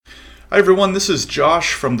Hi everyone, this is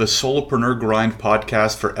Josh from the Solopreneur Grind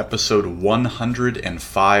podcast for episode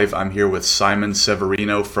 105. I'm here with Simon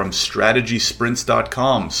Severino from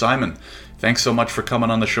strategysprints.com. Simon, thanks so much for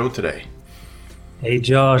coming on the show today. Hey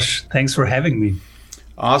Josh, thanks for having me.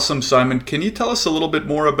 Awesome, Simon. Can you tell us a little bit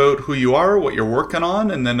more about who you are, what you're working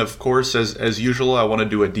on, and then of course, as usual, I want to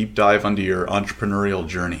do a deep dive into your entrepreneurial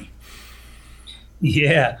journey.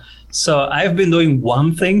 Yeah, so I've been doing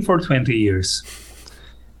one thing for 20 years.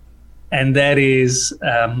 And that is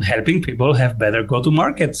helping people have better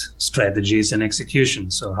go-to-market strategies and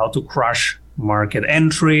execution. So how to crush market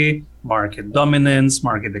entry, market dominance,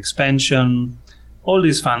 market expansion, all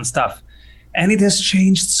this fun stuff. And it has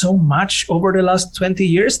changed so much over the last 20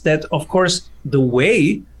 years that, of course, the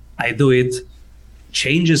way I do it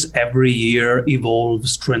changes every year,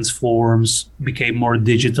 evolves, transforms, became more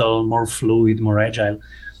digital, more fluid, more agile.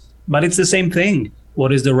 But it's the same thing.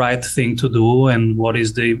 What is the right thing to do and what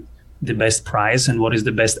is the best price and what is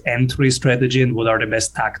the best entry strategy and what are the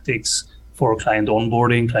best tactics for client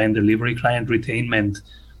onboarding, client delivery, client retainment.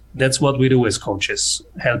 That's what we do as coaches,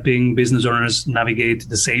 helping business owners navigate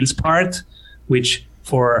the sales part, which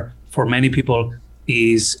for many people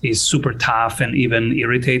is super tough and even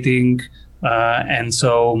irritating. And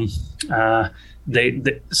so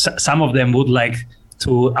some of them would like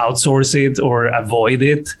to outsource it or avoid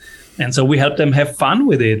it. And so we help them have fun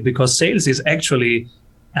with it because sales is actually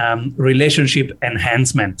relationship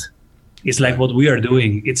enhancement. It's like what we are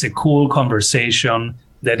doing. It's a cool conversation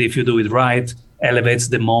that if you do it right, elevates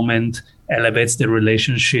the moment, elevates the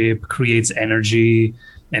relationship, creates energy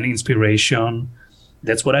and inspiration.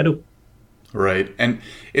 That's what I do. Right. And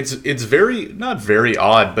it's very, not very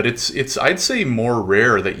odd, but it's I'd say more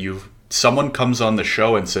rare that someone comes on the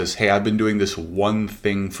show and says, "Hey, I've been doing this one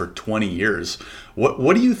thing for 20 years."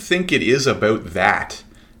 What do you think it is about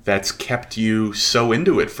that's kept you so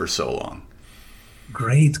into it for so long?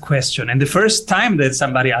 Great question. And the first time that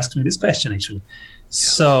somebody asked me this question, actually.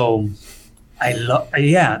 So I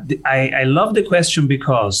love the question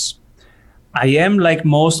because I am, like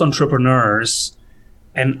most entrepreneurs,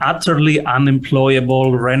 an utterly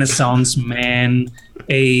unemployable Renaissance man,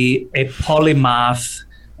 a polymath,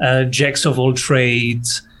 jacks of all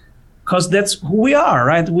trades, because that's who we are,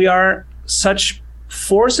 right? We are such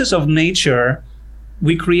forces of nature.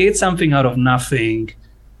 We create something out of nothing,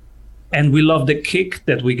 and we love the kick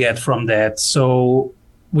that we get from that. So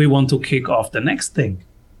we want to kick off the next thing.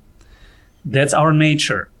 That's our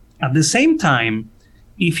nature. At the same time,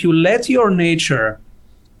 if you let your nature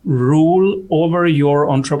rule over your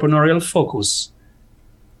entrepreneurial focus,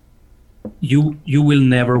 you will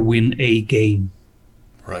never win a game.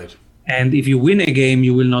 Right. And if you win a game,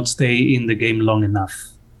 you will not stay in the game long enough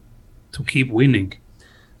to keep winning.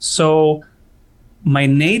 So my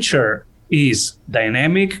nature is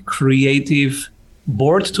dynamic, creative,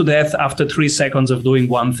 bored to death after 3 seconds of doing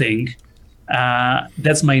one thing.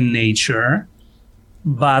 That's my nature.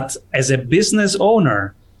 But as a business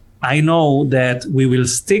owner, I know that we will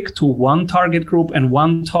stick to one target group and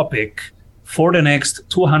one topic for the next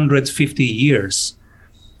 250 years,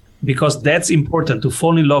 because that's important, to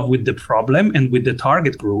fall in love with the problem and with the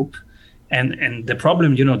target group. And the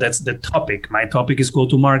problem, that's the topic. My topic is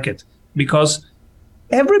go-to-market, because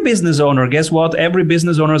every business owner, guess what? Every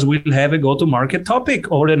business owners will have a go-to-market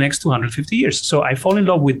topic over the next 250 years. So I fall in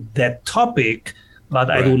love with that topic, but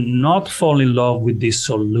right. I do not fall in love with the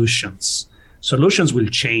solutions. Solutions will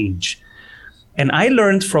change. And I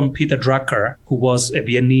learned from Peter Drucker, who was a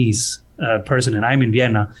Viennese person, and I'm in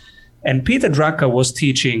Vienna. And Peter Drucker was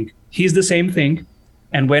teaching, he's the same thing.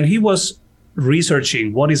 And when he was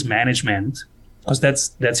researching what is management, because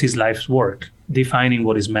that's his life's work, defining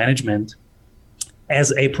what is management,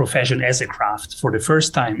 as a profession, as a craft, for the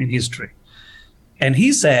first time in history. And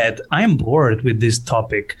he said, I'm bored with this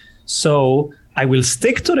topic, so I will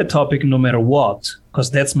stick to the topic no matter what, because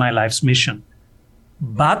that's my life's mission.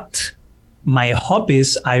 But my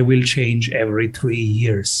hobbies, I will change every 3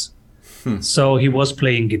 years. So he was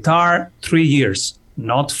playing guitar 3 years,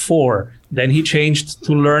 not 4. Then he changed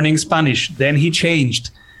to learning Spanish. Then he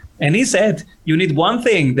changed. And he said, you need one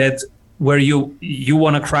thing that where you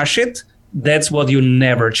want to crush it, that's what you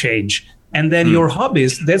never change. And then your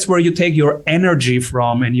hobbies, that's where you take your energy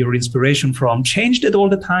from and your inspiration from. Change it all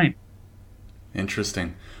the time.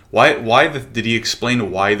 Interesting. Did he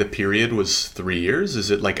explain why the period was 3 years? Is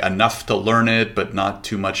it like enough to learn it, but not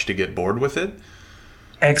too much to get bored with it?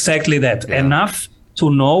 Exactly that. Yeah. Enough to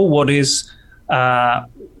know what is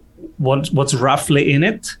what's roughly in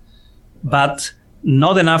it, but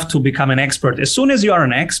not enough to become an expert. As soon as you are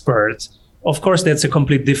an expert, of course, that's a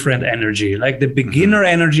complete different energy. Like the beginner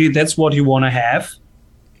energy, that's what you want to have.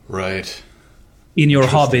 Right. in your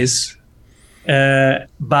hobbies.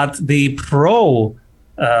 But the pro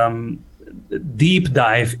deep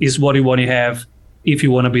dive is what you want to have if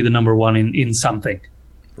you want to be the number one in something.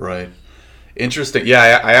 Right. Interesting.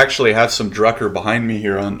 Yeah, I actually have some Drucker behind me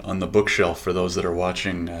here on the bookshelf for those that are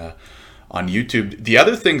watching on YouTube. The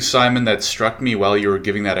other thing, Simon, that struck me while you were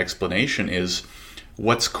giving that explanation is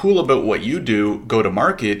what's cool about what you do, go to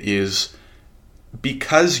market, is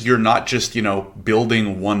because you're not just,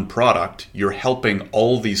 building one product, you're helping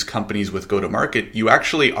all these companies with go to market, you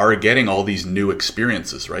actually are getting all these new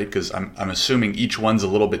experiences, right? Because I'm assuming each one's a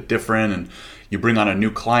little bit different, and you bring on a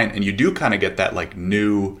new client and you do kind of get that like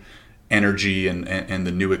new energy and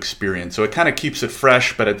the new experience. So it kind of keeps it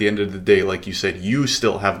fresh, but at the end of the day, like you said, you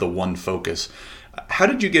still have the one focus. How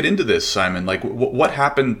did you get into this, Simon? Like what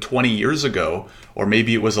happened 20 years ago, or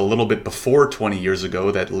maybe it was a little bit before 20 years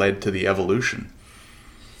ago, that led to the evolution?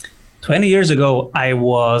 20 years ago, I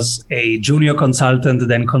was a junior consultant,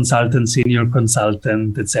 then consultant, senior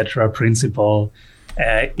consultant, etc., principal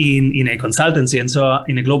in a consultancy. And so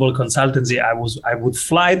in a global consultancy, I would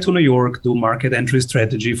fly to New York, do market entry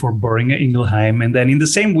strategy for Boehringer Ingelheim, and then in the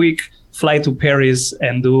same week, fly to Paris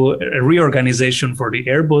and do a reorganization for the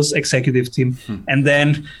Airbus executive team. And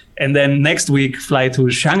then next week, fly to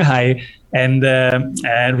Shanghai and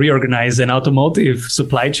reorganize an automotive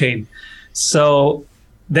supply chain. So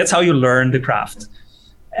that's how you learn the craft.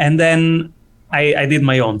 And then I did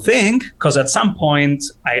my own thing, because at some point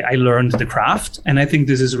I learned the craft, and I think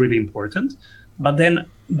this is really important. But then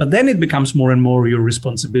it becomes more and more your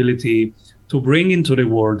responsibility to bring into the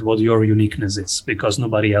world what your uniqueness is, because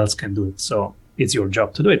nobody else can do it. So it's your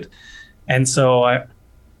job to do it. And so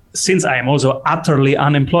since I am also utterly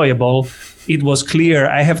unemployable, it was clear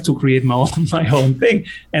I have to create my own thing.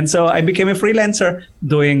 And so I became a freelancer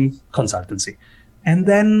doing consultancy. And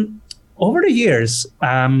then over the years,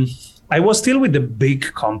 I was still with the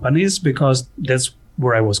big companies because that's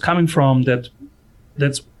where I was coming from.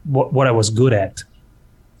 That's what I was good at.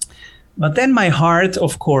 But then my heart,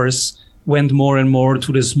 of course, went more and more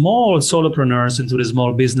to the small solopreneurs and to the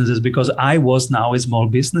small businesses, because I was now a small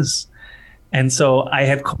business. And so I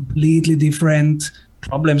had completely different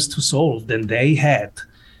problems to solve than they had.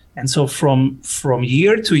 And so from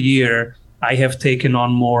year to year, I have taken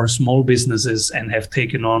on more small businesses and have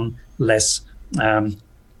taken on less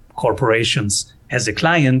corporations as a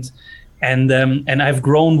client, and I've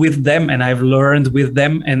grown with them and I've learned with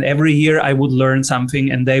them. And every year I would learn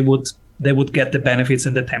something, and they would get the benefits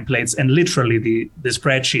and the templates and literally the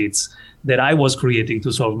spreadsheets that I was creating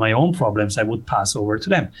to solve my own problems. I would pass over to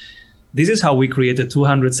them. This is how we created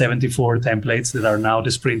 274 templates that are now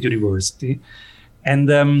the Sprint University. And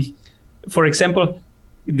for example,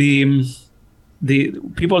 the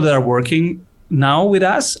people that are working now with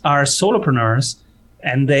us are solopreneurs,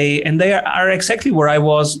 and they are exactly where I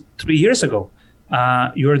was 3 years ago.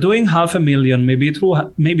 You're doing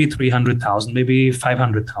 $500,000, maybe 300,000, maybe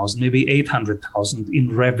 500,000, maybe 800,000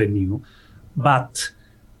 in revenue, but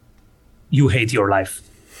you hate your life.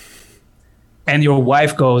 And your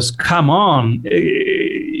wife goes, "Come on,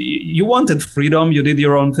 you wanted freedom, you did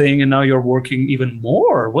your own thing, and now you're working even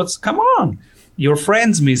more. Come on? Your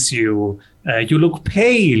friends miss you. You look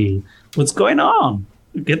pale. What's going on?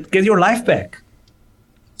 Get your life back."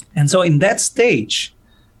 And so in that stage,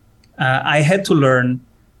 I had to learn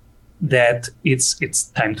that it's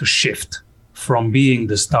time to shift from being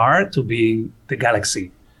the star to being the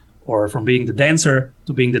galaxy, or from being the dancer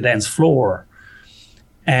to being the dance floor.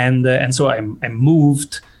 And so I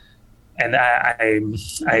moved, and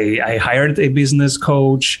I hired a business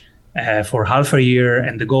coach for half a year,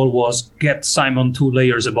 and the goal was get Simon 2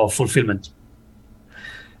 layers above fulfillment.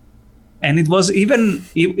 And it was even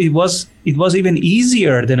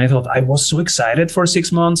easier than I thought. I was so excited for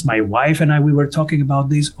 6 months. My wife and I, we were talking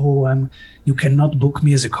about this. You cannot book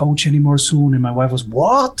me as a coach anymore soon. And my wife was,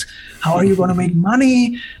 "What? How are you going to make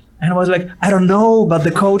money?" And I was like, "I don't know, but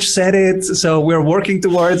the coach said it, so we're working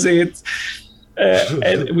towards it."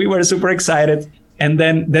 And we were super excited. And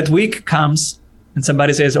then that week comes, and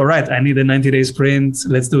somebody says, "All right, I need a 90-day sprint.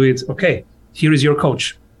 Let's do it. Okay, here is your coach."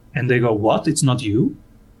 And they go, "What? It's not you?"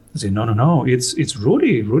 I say, no, it's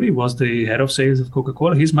Rudy. Rudy was the head of sales of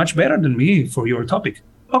Coca-Cola. He's much better than me for your topic.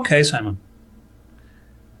 Okay, Simon.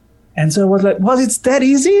 And so I was like, it's that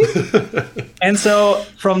easy? And so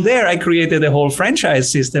from there, I created a whole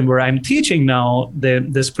franchise system where I'm teaching now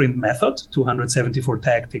the sprint method, 274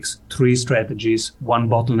 tactics, 3 strategies, 1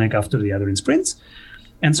 bottleneck after the other in sprints.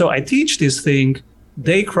 And so I teach this thing,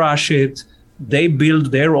 they crush it, they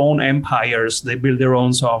build their own empires, they build their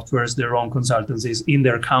own softwares, their own consultancies in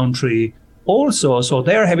their country also. So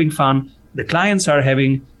they're having fun, the clients are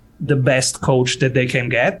having the best coach that they can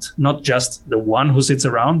get, not just the one who sits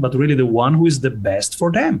around, but really the one who is the best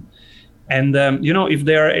for them. And if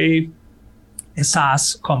they're a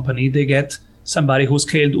SaaS company, they get somebody who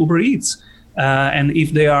scaled Uber Eats. And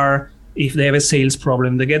if they have a sales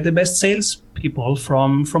problem, they get the best sales people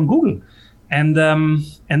from Google. And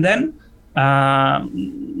then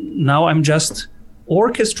now I'm just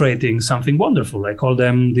orchestrating something wonderful. I call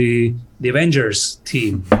them the Avengers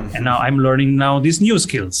team. And now I'm learning these new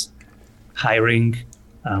skills: hiring,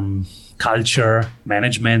 culture,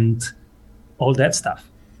 management, all that stuff.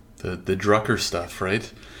 The Drucker stuff,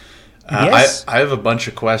 right? Yes. I have a bunch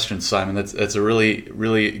of questions, Simon. That's a really,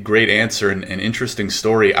 really great answer and interesting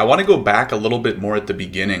story. I want to go back a little bit more at the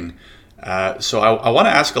beginning. So I want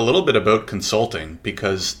to ask a little bit about consulting,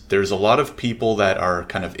 because there's a lot of people that are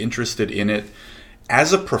kind of interested in it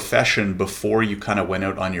as a profession before you kind of went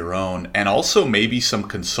out on your own, and also maybe some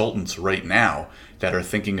consultants right now that are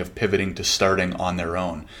thinking of pivoting to starting on their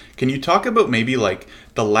own. Can you talk about maybe like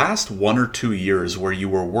the last 1 or 2 years where you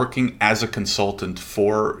were working as a consultant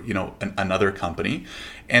for, another company?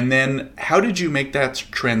 And then how did you make that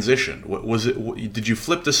transition? Did you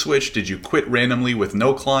flip the switch? Did you quit randomly with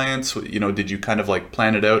no clients? Did you kind of like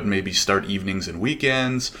plan it out and maybe start evenings and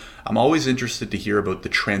weekends? I'm always interested to hear about the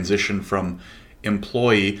transition from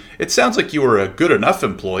employee. It sounds like you were a good enough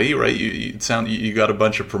employee, right? You got a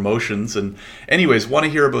bunch of promotions, and anyways, want to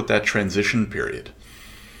hear about that transition period.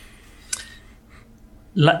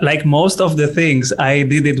 Like most of the things, I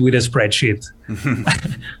did it with a spreadsheet.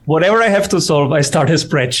 Whatever I have to solve, I start a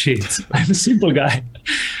spreadsheet. I'm a simple guy.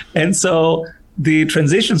 And so the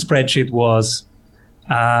transition spreadsheet was,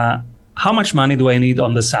 how much money do I need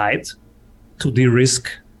on the side to de-risk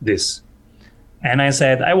this? And I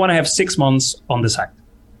said, I want to have 6 months on the side.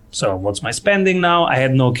 So what's my spending now? I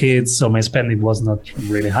had no kids, so my spending was not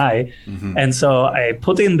really high. Mm-hmm. And so I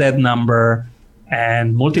put in that number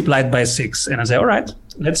and multiplied by 6. And I said, all right,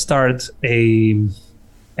 let's start an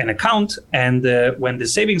account. And when the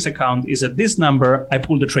savings account is at this number, I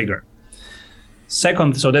pull the trigger.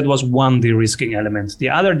 Second, so that was one de-risking element. The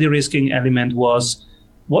other de-risking element was,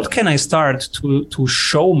 what can I start to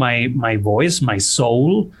show my voice, my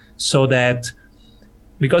soul, so that,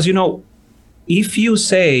 because, if you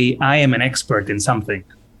say I am an expert in something,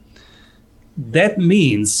 that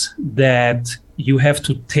means that you have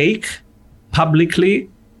to take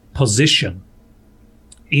publicly position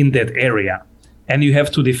in that area, and you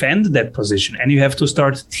have to defend that position, and you have to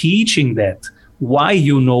start teaching that why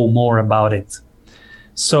you know more about it.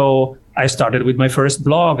 So I started with my first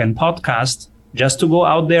blog and podcast just to go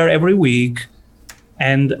out there every week,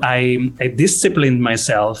 and I disciplined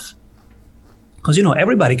myself. Because,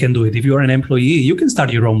 everybody can do it. If you're an employee, you can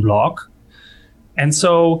start your own blog. And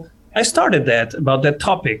so I started that about that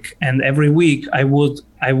topic. And every week I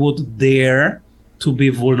would dare to be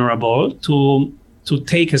vulnerable, to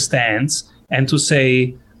take a stance and to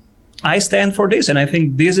say, I stand for this. And I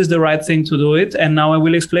think this is the right thing to do it. And now I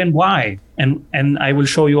will explain why. And I will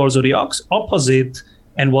show you also the opposite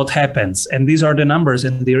and what happens. And these are the numbers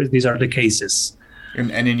and these are the cases. And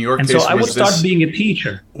in your case, so I would start being a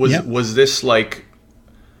teacher. Was this like,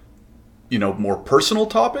 more personal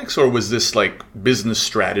topics, or was this like business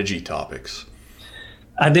strategy topics?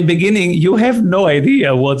 At the beginning, you have no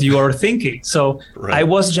idea what you are thinking. So right. I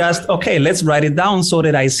was just, okay, let's write it down so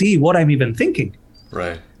that I see what I'm even thinking.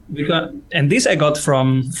 Right. And this I got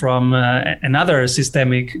from another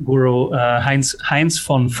systemic guru, Heinz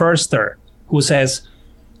von Förster, who says,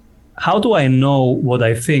 how do I know what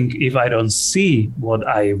I think if I don't see what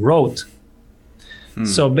I wrote?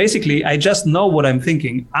 So basically, I just know what I'm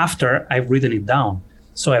thinking after I've written it down.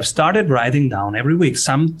 So I've started writing down every week.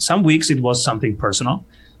 Some weeks it was something personal.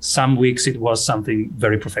 Some weeks it was something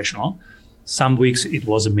very professional. Some weeks it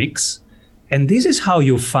was a mix. And this is how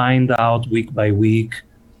you find out week by week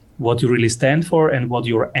what you really stand for and what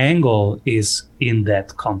your angle is in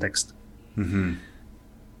that context. Mm-hmm.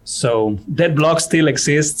 So that blog still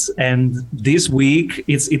exists, and this week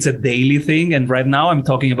it's a daily thing. And right now I'm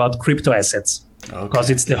talking about crypto assets because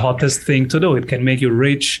it's the hottest thing to do. It can make you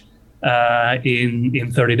rich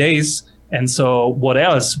in 30 days. And so what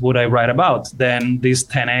else would I write about than these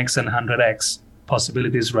 10x and 100x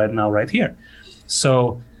possibilities right now, right here?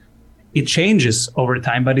 So it changes over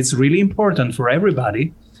time, but it's really important for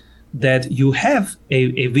everybody that you have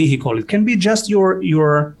a vehicle. It can be just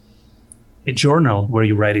a journal where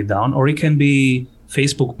you write it down, or it can be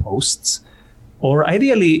Facebook posts, or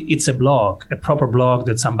ideally it's a blog, a proper blog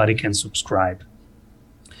that somebody can subscribe,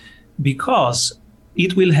 because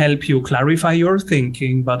it will help you clarify your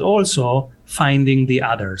thinking, but also finding the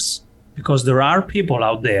others, because there are people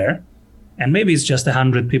out there, and maybe it's just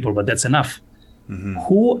 100 people, but that's enough,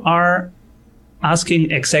 who are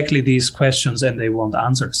asking exactly these questions and they want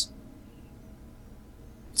answers.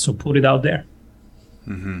 So put it out there.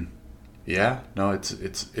 Yeah, no,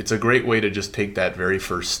 it's a great way to just take that very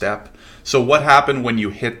first step. So what happened when you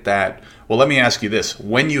hit that? Well, let me ask you this.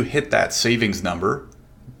 When you hit that savings number,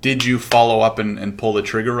 did you follow up and pull the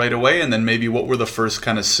trigger right away? And then maybe what were the first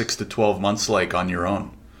kind of 6 to 12 months like on your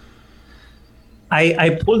own?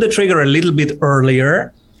 I pulled the trigger a little bit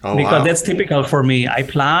earlier because that's typical for me. I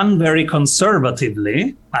plan very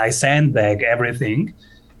conservatively. I sandbag everything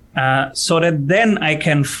so that then I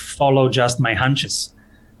can follow just my hunches.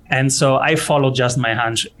 And so I followed just my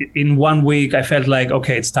hunch. In 1 week, I felt like,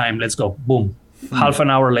 okay, it's time. Let's go. Boom. Half an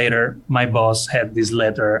hour later, my boss had this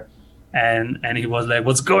letter, and he was like,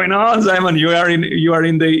 "What's going on, Simon? You are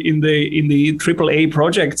in the AAA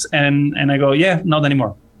projects." And I go, "Yeah, not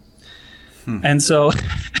anymore." And so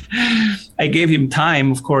I gave him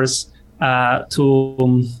time, of course, to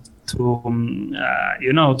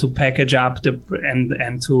package up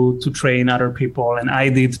and to train other people. And I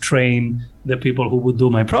did train the people who would do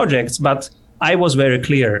my projects, but I was very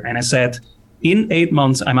clear. And I said, in 8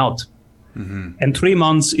 months, I'm out. And 3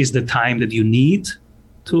 months is the time that you need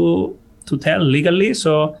to tell legally.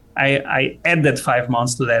 So I added 5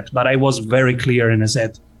 months to that, but I was very clear. And I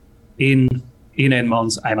said, in 8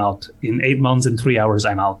 months, I'm out. In 8 months and 3 hours,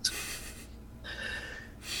 I'm out.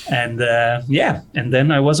 And and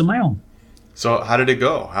then I was on my own. So how did it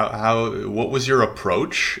go? What was your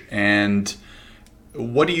approach, and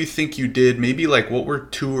what do you think you did? Maybe like what were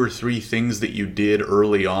 2 or 3 things that you did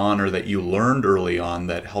early on or that you learned early on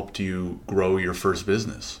that helped you grow your first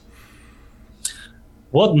business?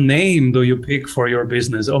 What name do you pick for your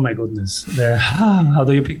business? Oh my goodness. How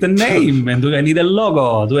do you pick the name? And do I need a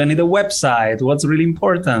logo? Do I need a website? What's really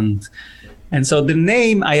important? And so the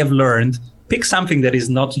name, I have learned, pick something that is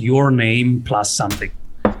not your name plus something.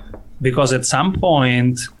 Because at some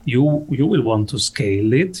point you will want to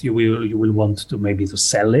scale it. You will want to maybe to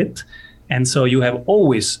sell it. And so you have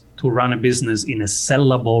always to run a business in a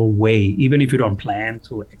sellable way, even if you don't plan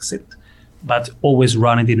to exit, but always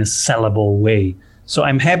run it in a sellable way. So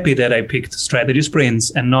I'm happy that I picked Strategy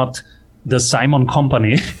Sprints and not the Simon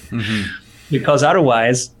Company, because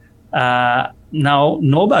otherwise now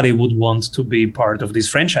nobody would want to be part of this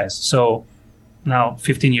franchise. So now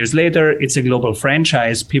 15 years later, it's a global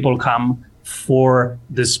franchise. People come for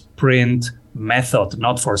the sprint method,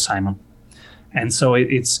 not for Simon. And so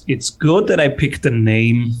it's good that I picked the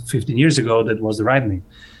name 15 years ago that was the right name.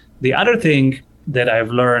 The other thing that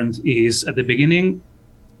I've learned is at the beginning,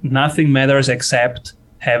 nothing matters except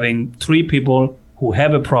having 3 people who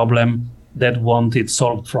have a problem that want it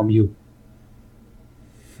solved from you.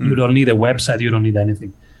 You don't need a website. You don't need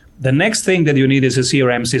anything. The next thing that you need is a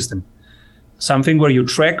CRM system, something where you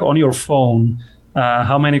track on your phone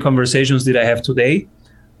how many conversations did I have today,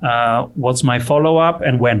 what's my follow-up,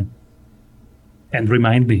 and when, and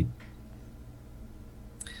remind me.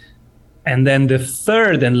 And then the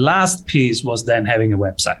third and last piece was then having a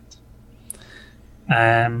website.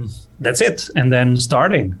 That's it. And then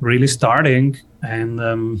really starting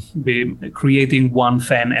and be creating 1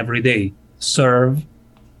 fan every day. Serve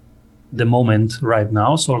the moment right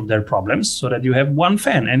now, solve their problems so that you have 1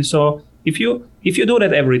 fan. And so if you do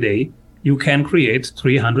that every day, you can create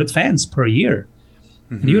 300 fans per year.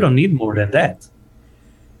 You don't need more than that.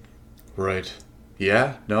 Right.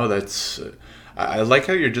 Yeah. No, that's... I like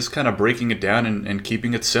how you're just kind of breaking it down and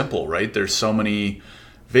keeping it simple, right? There's so many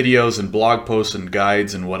videos and blog posts and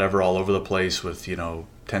guides and whatever all over the place with,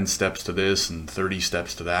 10 steps to this and 30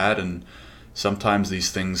 steps to that. And sometimes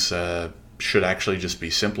these things should actually just be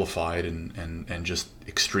simplified and just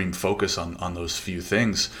extreme focus on those few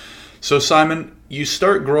things. So Simon, you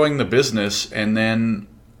start growing the business, and then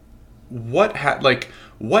what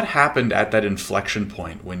happened at that inflection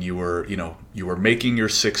point when you were making your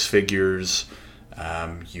 6 figures,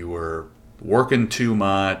 you were working too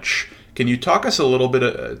much? Can you talk to us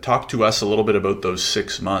a little bit about those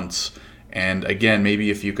 6 months? And again, maybe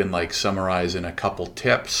if you can summarize in a couple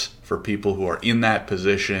tips for people who are in that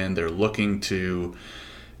position, they're looking to,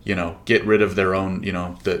 get rid of their own,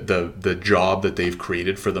 the job that they've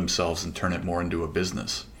created for themselves and turn it more into a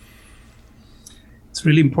business. It's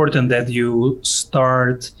really important that you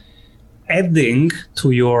start adding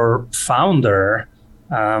to your founder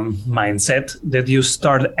mindset, that you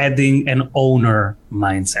start adding an owner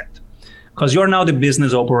mindset. Because you're now the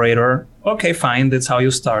business operator. Okay, fine, that's how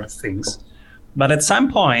you start things. But at some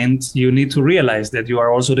point, you need to realize that you are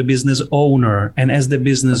also the business owner. And as the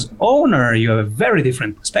business owner, you have a very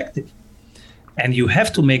different perspective. And you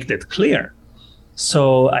have to make that clear.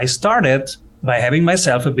 So I started by having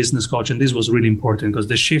myself a business coach, and this was really important because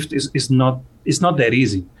the shift is not that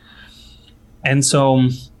easy. And so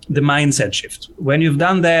the mindset shift. When you've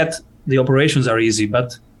done that, the operations are easy.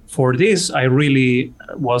 But for this, I really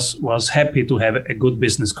was happy to have a good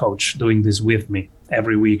business coach doing this with me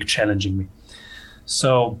every week, challenging me.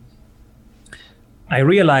 So I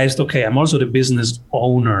realized, okay, I'm also the business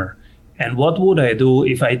owner. And what would I do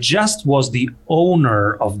if I just was the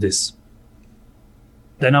owner of this?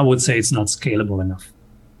 Then I would say it's not scalable enough.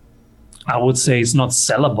 I would say it's not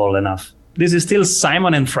sellable enough. This is still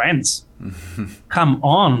Simon and Friends. Come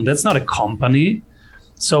on, that's not a company.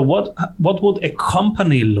 So what would a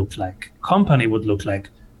company look like? Company would look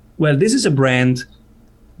like, well, this is a brand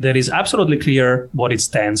that is absolutely clear what it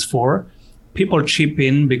stands for. People chip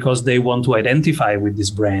in because they want to identify with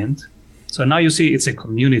this brand. So now you see it's a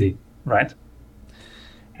community, right?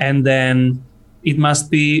 And then it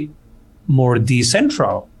must be more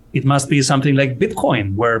decentral. It must be something like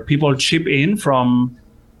Bitcoin, where people chip in from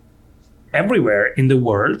everywhere in the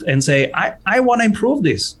world and say, I want to improve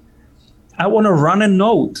this. I want to run a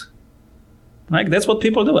node. Like, that's what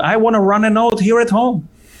people do. I want to run a node here at home.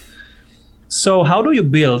 So how do you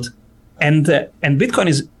build? And Bitcoin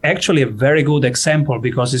is actually a very good example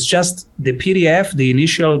because it's just the PDF, the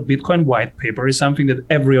initial Bitcoin white paper is something that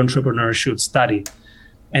every entrepreneur should study.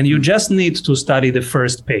 And you just need to study the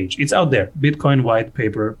first page. It's out there, Bitcoin white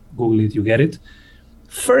paper, Google it, you get it.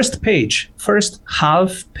 First page, first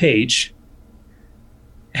half page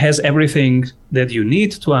has everything that you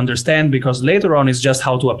need to understand because later on is just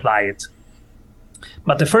how to apply it.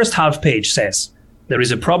 But the first half page says, there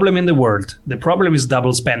is a problem in the world. The problem is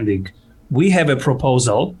double spending. We have a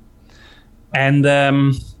proposal and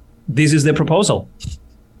this is the proposal.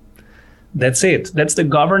 That's it. That's the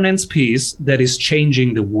governance piece that is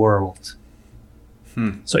changing the world.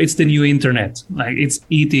 So it's the new internet. Like, it's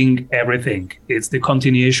eating everything. It's the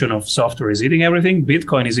continuation of software is eating everything.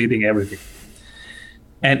 Bitcoin is eating everything.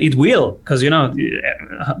 And it will, because,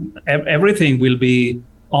 everything will be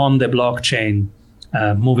on the blockchain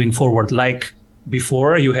moving forward. Like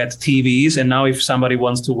before, you had TVs, and now if somebody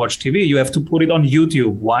wants to watch TV, you have to put it on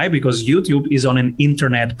YouTube. Why? Because YouTube is on an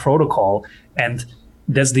internet protocol, and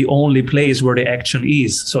that's the only place where the action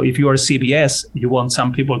is. So if you are CBS, you want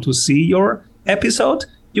some people to see your episode,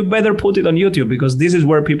 you better put it on YouTube, because this is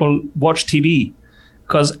where people watch TV.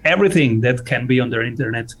 Because everything that can be on the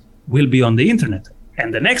internet will be on the internet.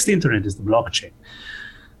 And the next internet is the blockchain.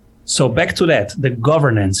 So back to that, the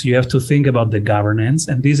governance, you have to think about the governance.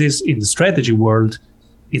 And this is, in the strategy world,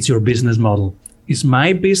 it's your business model. Is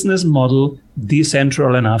my business model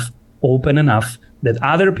decentral enough, open enough, that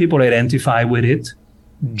other people identify with it,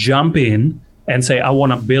 jump in and say, I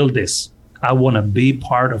want to build this. I want to be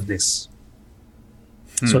part of this.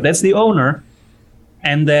 So that's the owner.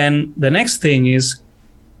 And then the next thing is,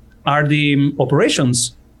 are the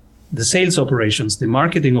operations, the sales operations, the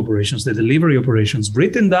marketing operations, the delivery operations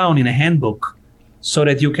written down in a handbook so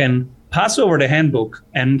that you can pass over the handbook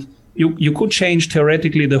and you could change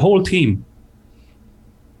theoretically the whole team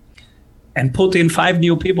and put in 5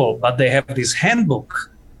 new people, but they have this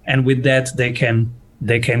handbook, and with that they can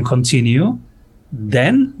continue.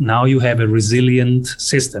 Then now you have a resilient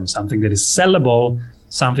system, something that is sellable,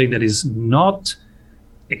 something that is not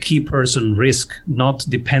a key person risk, not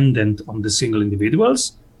dependent on the single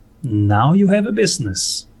individuals. Now you have a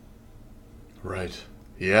business. Right.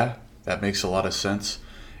 Yeah, that makes a lot of sense.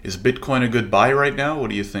 Is Bitcoin a good buy right now? What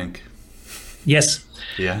do you think? Yes.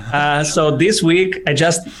 Yeah. So this week, I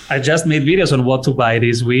just made videos on what to buy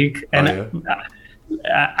this week, and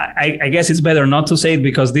I guess it's better not to say it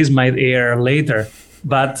because this might air later.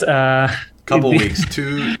 But couple weeks,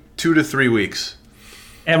 2 to 3 weeks.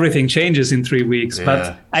 Everything changes in 3 weeks. Yeah.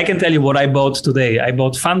 But I can tell you what I bought today. I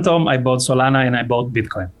bought Phantom, I bought Solana, and I bought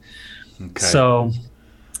Bitcoin. Okay. So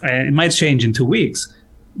it might change in 2 weeks.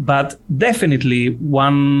 But definitely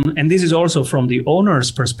one, and this is also from the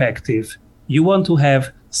owner's perspective, you want to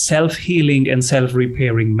have self-healing and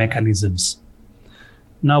self-repairing mechanisms.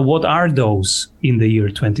 Now, what are those in the year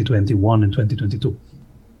 2021 and 2022?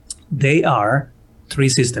 They are 3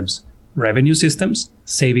 systems: revenue systems,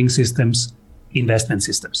 saving systems, investment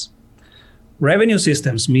systems. Revenue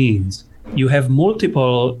systems means you have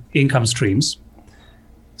multiple income streams.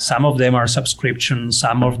 Some of them are subscription,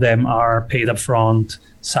 some of them are paid upfront,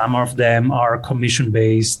 some of them are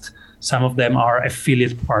commission-based, some of them are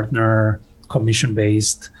affiliate partner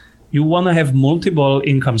commission-based. You want to have multiple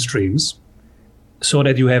income streams so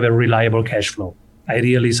that you have a reliable cash flow,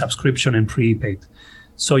 ideally subscription and prepaid.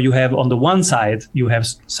 So you have, on the one side, you have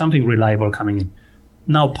something reliable coming in.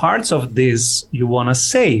 Now, parts of this you want to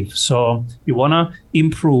save. So you want to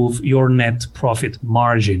improve your net profit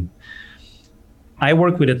margin. I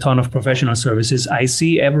work with a ton of professional services. I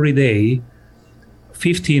see every day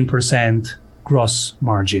 15% gross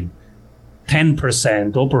margin,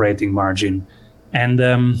 10% operating margin. And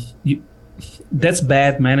that's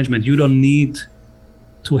bad management. You don't need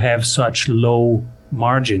to have such low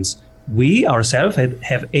margins. We ourselves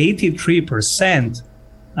have 83%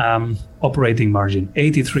 operating margin,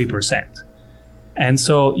 83%. And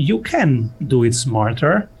so you can do it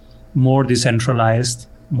smarter, more decentralized,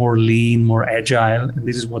 more lean, more agile. And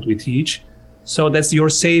this is what we teach. So that's your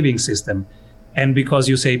saving system. And because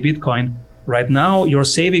you say Bitcoin, right now, your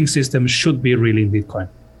saving system should be really in Bitcoin,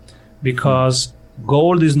 because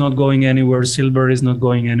gold is not going anywhere, silver is not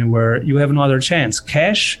going anywhere. You have no other chance.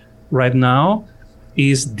 Cash right now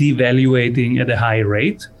is devaluating at a high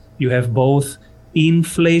rate. You have both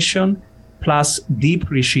inflation plus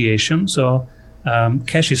depreciation. So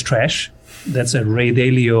cash is trash. That's a Ray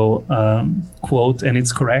Dalio quote, and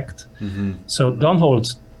it's correct. Mm-hmm. So don't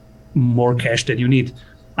hold more cash than you need.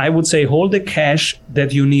 I would say hold the cash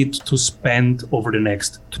that you need to spend over the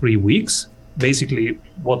next 3 weeks, basically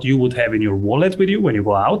what you would have in your wallet with you when you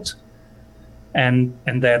go out. And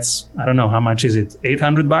that's, I don't know, how much is it?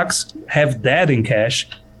 $800? Have that in cash.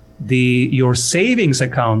 Your savings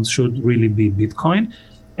account should really be Bitcoin,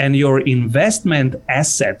 and your investment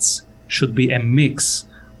assets should be a mix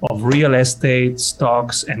of real estate,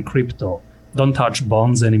 stocks, and crypto. Don't touch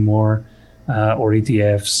bonds anymore or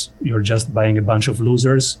ETFs. You're just buying a bunch of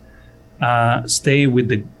losers. Stay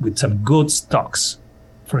with some good stocks.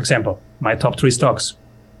 For example, my top 3 stocks: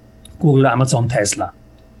 Google, Amazon, Tesla.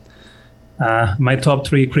 My top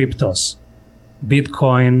 3 cryptos: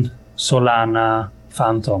 Bitcoin, Solana,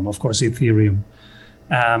 Phantom, of course, Ethereum.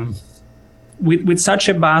 With such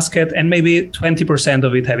a basket, and maybe 20%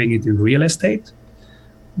 of it having it in real estate,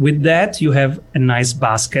 with that, you have a nice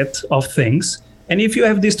basket of things. And if you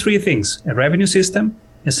have these 3 things, a revenue system,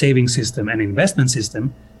 a saving system, an investment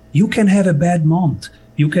system, you can have a bad month.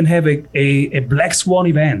 You can have a black swan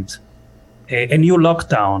event, a new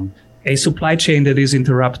lockdown, a supply chain that is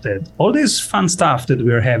interrupted, all this fun stuff that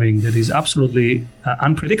we're having that is absolutely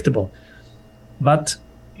unpredictable. But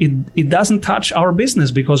it doesn't touch our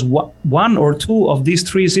business, because 1 or 2 of these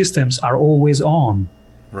 3 systems are always on.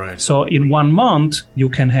 Right. So in 1 month, you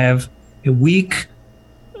can have a weak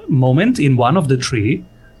moment in one of the 3,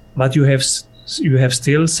 but you have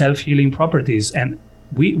still self-healing properties. And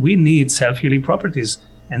we need self-healing properties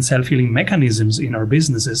and self-healing mechanisms in our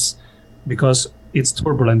businesses, because it's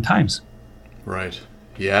turbulent times. Right.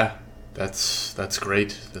 Yeah, that's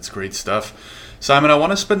great. That's great stuff. Simon, I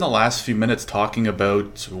want to spend the last few minutes talking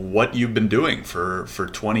about what you've been doing for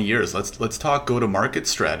 20 years. Let's talk go-to-market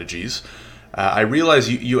strategies. I realize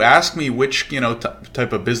you asked me which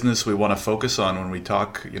type of business we want to focus on when we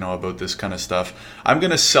talk about this kind of stuff. I'm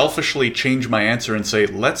going to selfishly change my answer and say,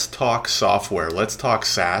 let's talk software. Let's talk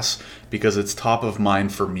SaaS, because it's top of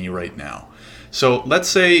mind for me right now. So let's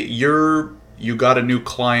say you got a new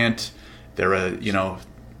client. They're a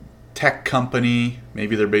tech company.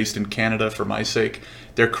 Maybe they're based in Canada, for my sake.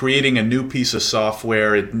 They're creating a new piece of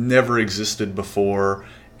software. It never existed before.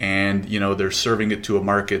 And they're serving it to a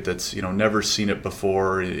market that's never seen it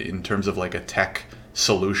before in terms of like a tech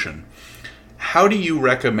solution. How do you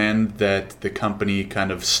recommend that the company kind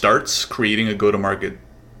of starts creating a go-to-market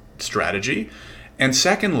strategy? And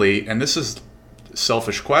secondly, and this is a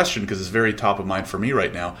selfish question because it's very top of mind for me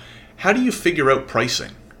right now, how do you figure out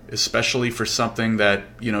pricing, especially for something that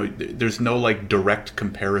there's no like direct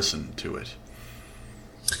comparison to it?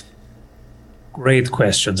 Great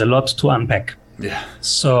questions, a lot to unpack. Yeah.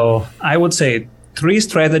 So I would say 3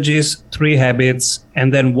 strategies, 3 habits,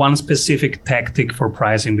 and then 1 specific tactic for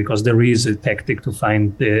pricing, because there is a tactic to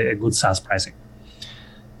find a good SaaS pricing.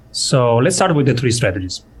 So let's start with the 3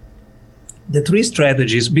 strategies. The 3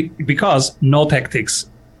 strategies, because no tactics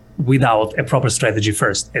without a proper strategy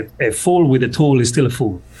first. A fool with a tool is still a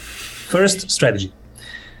fool. First, strategy.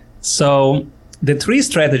 So the 3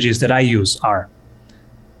 strategies that I use are,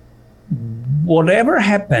 whatever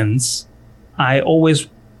happens, I always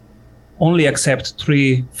only accept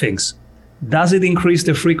 3 things. Does it increase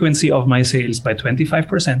the frequency of my sales by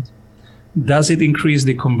 25%? Does it increase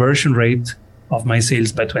the conversion rate of my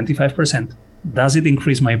sales by 25%? Does it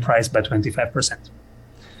increase my price by 25%?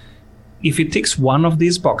 If it ticks one of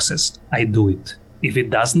these boxes, I do it. If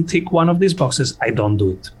it doesn't tick one of these boxes, I don't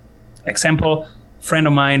do it. Example, friend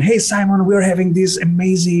of mine, hey Simon, we're having this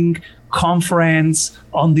amazing conference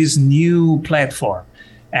on this new platform,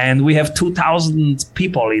 and we have 2,000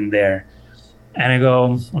 people in there. And I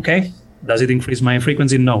go, okay, Does it increase my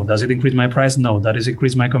frequency? No. Does it increase my price? No. Does it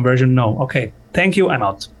increase my conversion? No. Okay, thank you, I'm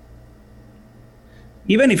out.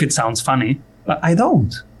 Even if it sounds funny, but I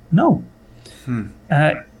don't. No.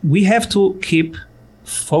 We have to keep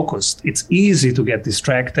focused. It's easy to get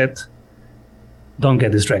distracted. Don't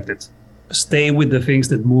get distracted. Stay with the things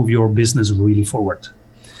that move your business really forward.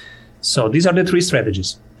 So these are the 3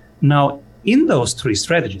 strategies. Now, in those 3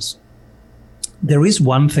 strategies, there is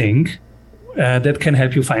one thing that can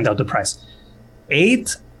help you find out the price.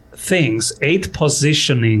 8 things, 8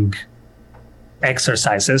 positioning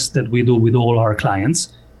exercises that we do with all our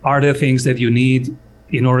clients are the things that you need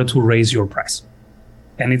in order to raise your price.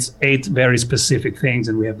 And it's 8 very specific things,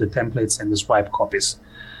 and we have the templates and the swipe copies.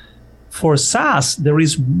 For SaaS, there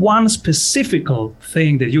is one specific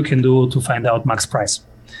thing that you can do to find out max price.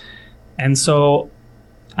 And so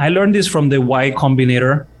I learned this from the Y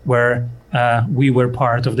Combinator, where we were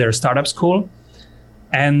part of their startup school.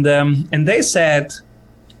 And they said,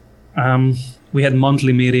 we had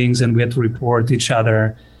monthly meetings and we had to report each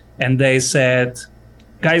other. And they said,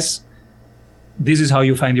 guys, this is how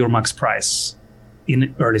you find your max price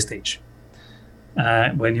in early stage,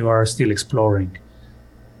 when you are still exploring.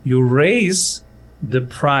 You raise the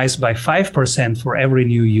price by 5% for every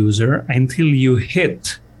new user until you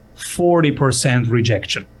hit 40%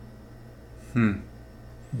 rejection.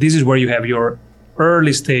 This is where you have your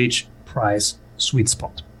early stage price sweet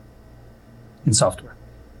spot in software.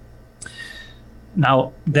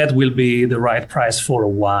 Now, that will be the right price for a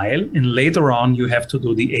while. And later on, you have to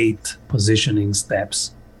do the 8 positioning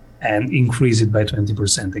steps and increase it by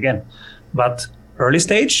 20% again. But early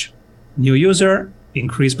stage, new user,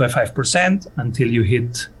 increase by 5% until you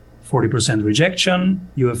hit 40% rejection.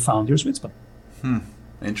 You have found your sweet spot.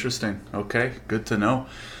 Interesting. Okay, good to know.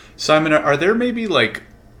 Simon, are there maybe like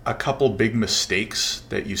a couple big mistakes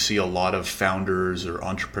that you see a lot of founders or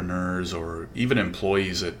entrepreneurs or even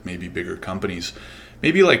employees at maybe bigger companies,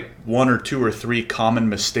 maybe like 1 or 2 or 3 common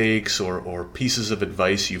mistakes or pieces of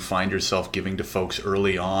advice you find yourself giving to folks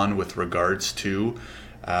early on with regards to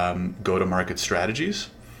go-to-market strategies?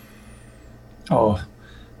 Oh,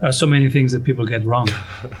 there are so many things that people get wrong.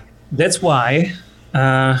 That's why,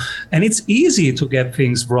 and it's easy to get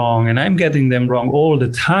things wrong, and I'm getting them wrong all the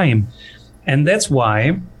time. And that's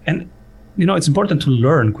why, and it's important to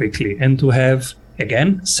learn quickly and to have,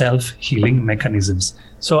 again, self-healing mechanisms.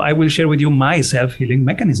 So I will share with you my self-healing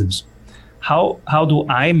mechanisms. How do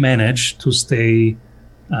I manage to stay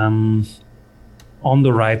on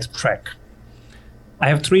the right track? I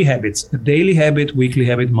have 3 habits: a daily habit, weekly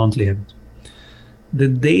habit, monthly habit. The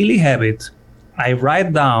daily habit, I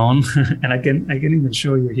write down, and I can even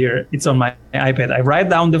show you here. It's on my iPad. I write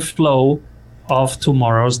down the flow of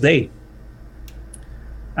tomorrow's day.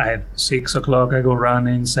 At 6 o'clock, I go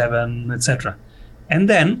running, 7, etc. And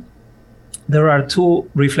then there are 2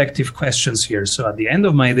 reflective questions here. So at the end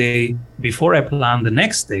of my day, before I plan the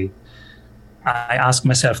next day, I ask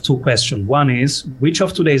myself 2 questions. One is, which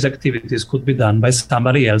of today's activities could be done by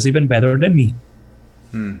somebody else even better than me?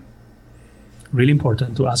 Really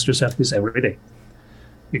important to ask yourself this every day,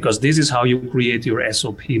 because this is how you create your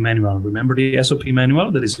SOP manual. Remember the SOP manual?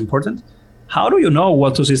 That is important. How do you know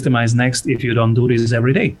what to systemize next if you don't do this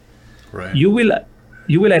every day? Right. You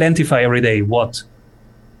will identify every day what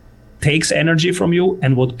takes energy from you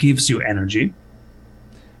and what gives you energy.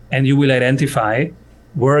 And you will identify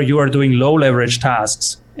where you are doing low leverage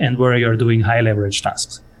tasks and where you're doing high leverage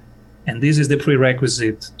tasks. And this is the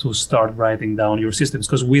prerequisite to start writing down your systems,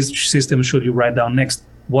 because which system should you write down next?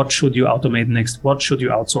 What should you automate next? What should you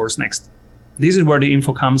outsource next? This is where the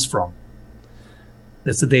info comes from.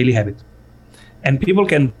 That's the daily habit. And people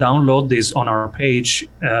can download this on our page,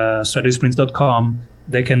 strategysprints.com.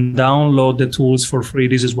 They can download the tools for free.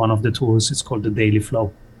 This is one of the tools. It's called the Daily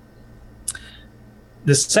Flow.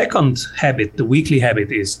 The second habit, the weekly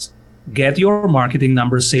habit, is get your marketing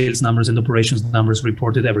numbers, sales numbers, and operations numbers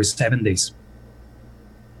reported every 7 days.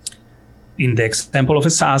 In the example of a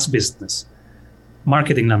SaaS business,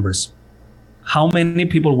 marketing numbers. How many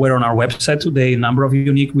people were on our website today? Number of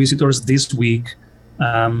unique visitors this week,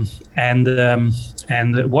 and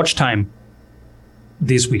watch time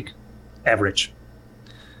this week, average.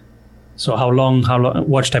 So how long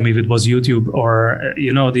watch time if it was YouTube, or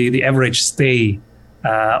the average stay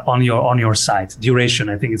on your site, duration.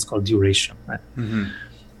 I think it's called duration. Right? Mm-hmm.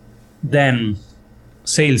 Then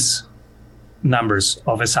sales numbers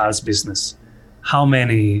of a SaaS business. How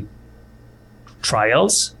many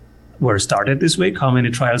trials were started this week? How many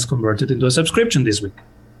trials converted into a subscription this week?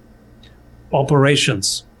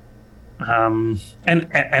 Operations, and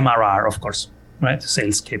MRR, of course, right?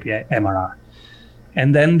 Sales KPI, MRR.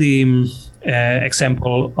 And then the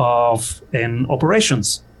example of an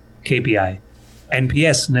operations KPI,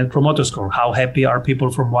 NPS, Net Promoter Score. How happy are people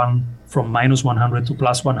from minus 100 to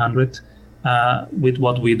plus 100 with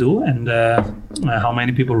what we do, and how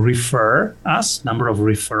many people refer us, number of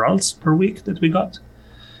referrals per week that we got,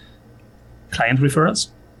 client referrals.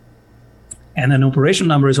 And an operation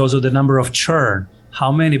number is also the number of churn.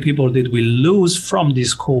 How many people did we lose from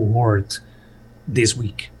this cohort this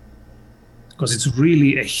week? Because it's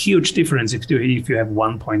really a huge difference if you have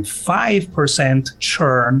 1.5%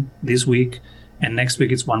 churn this week and next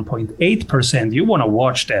week it's 1.8%. You want to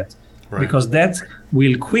watch that, right? Because that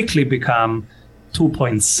will quickly become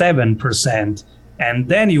 2.7%. And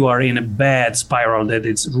then you are in a bad spiral that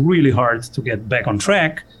it's really hard to get back on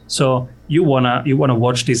track. So you wanna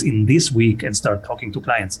watch this in this week and start talking to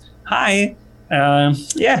clients. Hi,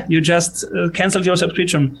 you just canceled your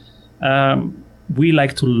subscription. We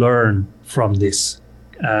like to learn from this.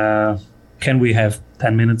 Can we have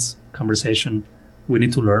 10 minutes conversation? We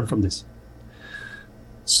need to learn from this.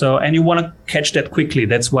 So, and you want to catch that quickly.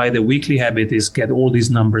 That's why the weekly habit is get all these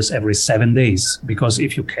numbers every 7 days. Because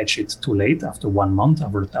if you catch it too late, after 1 month,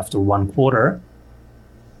 after 1 quarter,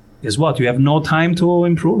 guess what? You have no time to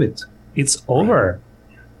improve it. It's over.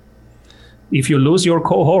 If you lose your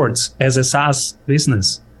cohorts as a SaaS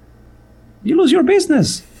business, you lose your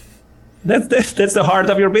business. That's the heart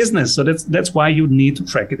of your business. So that's why you need to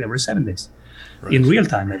track it every 7 days, right, in real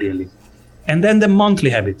time, ideally. And then the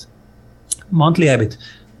monthly habit. Monthly habit.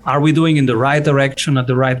 Are we doing in the right direction, at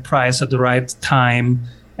the right price, at the right time,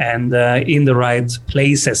 and in the right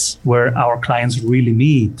places where our clients really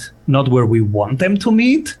meet? Not where we want them to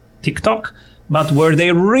meet, TikTok, but where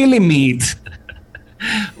they really meet.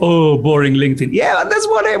 Oh, boring LinkedIn. Yeah, that's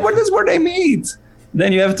where they meet.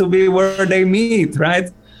 Then you have to be where they meet, right?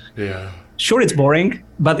 Yeah. Sure, it's boring,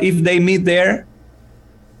 but if they meet there,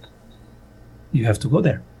 you have to go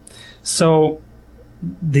there. So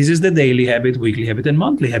this is the daily habit, weekly habit, and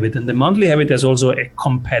monthly habit. And the monthly habit is also a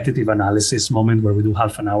competitive analysis moment where we do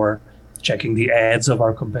half an hour checking the ads of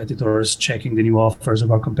our competitors, checking the new offers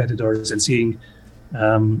of our competitors, and seeing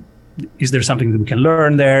is there something that we can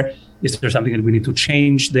learn there? Is there something that we need to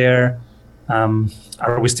change there?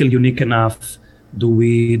 Are we still unique enough? Do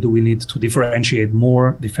we need to differentiate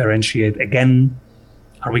more, differentiate again?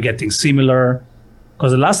 Are we getting similar?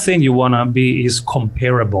 Because the last thing you want to be is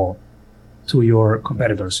comparable to your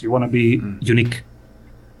competitors. You want to be unique.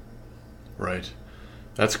 Right.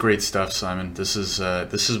 That's great stuff, Simon. This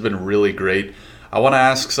has been really great. I want to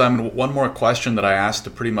ask Simon one more question that I asked to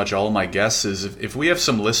pretty much all my guests is if we have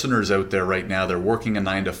some listeners out there right now, they're working a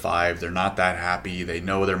 9 to 5, they're not that happy, they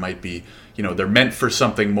know there might be, they're meant for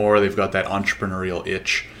something more, they've got that entrepreneurial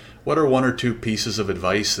itch. What are 1 or 2 pieces of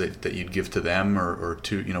advice that you'd give to them, or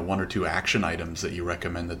 1 or 2 action items that you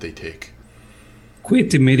recommend that they take?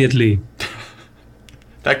 Quit immediately.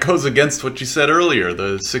 That goes against what you said earlier,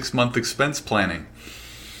 the 6-month expense planning.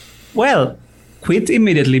 Well, quit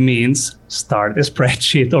immediately means start a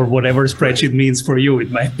spreadsheet or whatever spreadsheet means for you.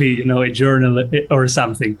 It might be, a journal or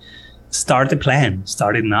something. Start a plan.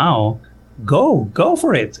 Start it now. Go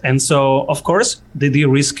for it. And so, of course, the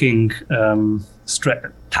de-risking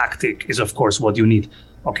tactic is, of course, what you need.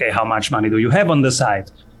 Okay, how much money do you have on the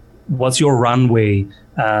side? What's your runway?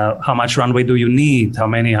 How much runway do you need? How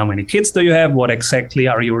many kids do you have? What exactly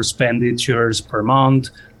are your expenditures per month?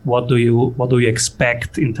 What do you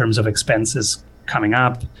expect in terms of expenses coming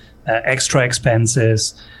up? Extra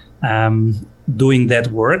expenses? Doing that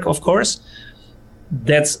work, of course.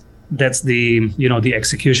 That's the the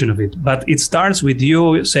execution of it. But it starts with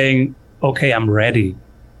you saying, okay, I'm ready.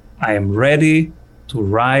 I am ready to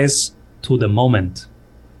rise to the moment.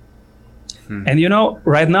 And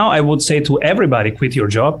right now I would say to everybody, quit your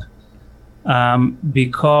job,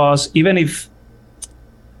 because even if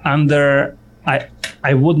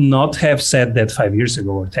I would not have said that 5 years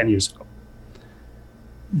ago or 10 years ago.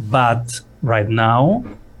 But right now,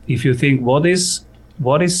 if you think what is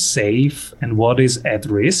safe and what is at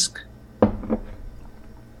risk,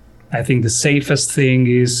 I think the safest thing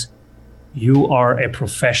is you are a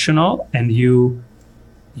professional and you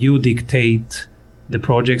dictate the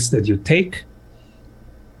projects that you take,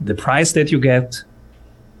 the price that you get,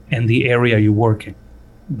 and the area you work in.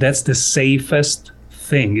 That's the safest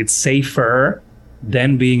thing. It's safer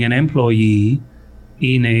than being an employee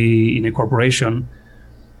in a corporation.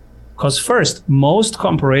 Because first, most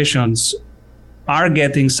corporations are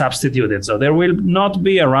getting substituted, so they will not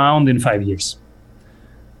be around in 5 years.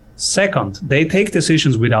 Second, they take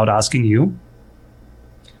decisions without asking you.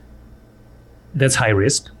 That's high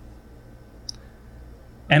risk.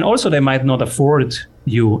 And also they might not afford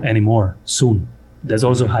you anymore soon. That's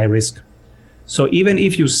also high risk. So even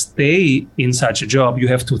if you stay in such a job, you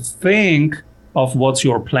have to think of what's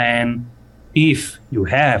your plan if you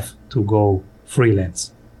have to go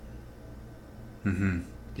freelance.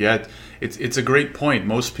 Yeah, it's a great point.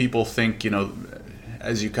 Most people think,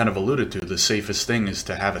 as you kind of alluded to, the safest thing is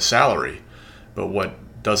to have a salary. But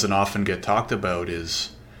what doesn't often get talked about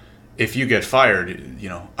is if you get fired,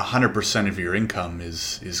 100% of your income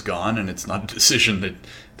is gone, and it's not a decision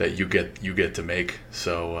that you get to make.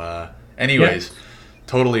 So, anyways,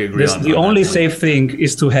 totally agree on the on only that point. safe thing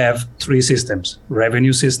is to have three systems: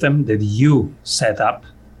 revenue system that you set up,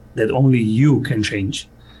 that only you can change;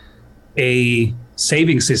 a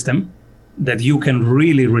saving system that you can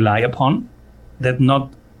really rely upon, that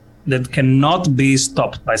cannot be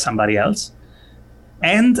stopped by somebody else,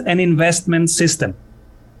 and an investment system,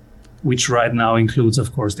 which right now includes,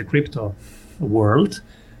 of course, the crypto world,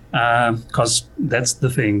 because that's the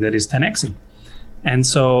thing that is 10xing. And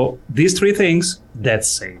so these three things, that's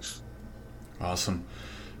safe. Awesome.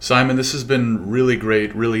 Simon, this has been really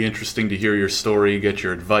great, really interesting to hear your story, get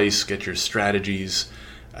your advice, get your strategies.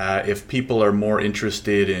 If people are more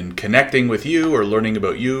interested in connecting with you or learning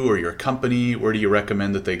about you or your company, where do you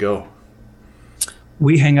recommend that they go?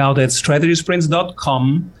 We hang out at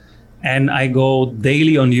strategysprints.com, and I go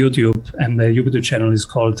daily on YouTube, and the YouTube channel is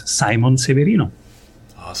called Simon Severino.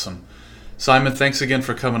 Awesome. Simon, thanks again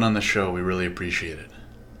for coming on the show. We really appreciate it.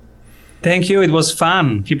 Thank you. It was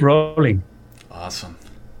fun. Keep rolling. Awesome.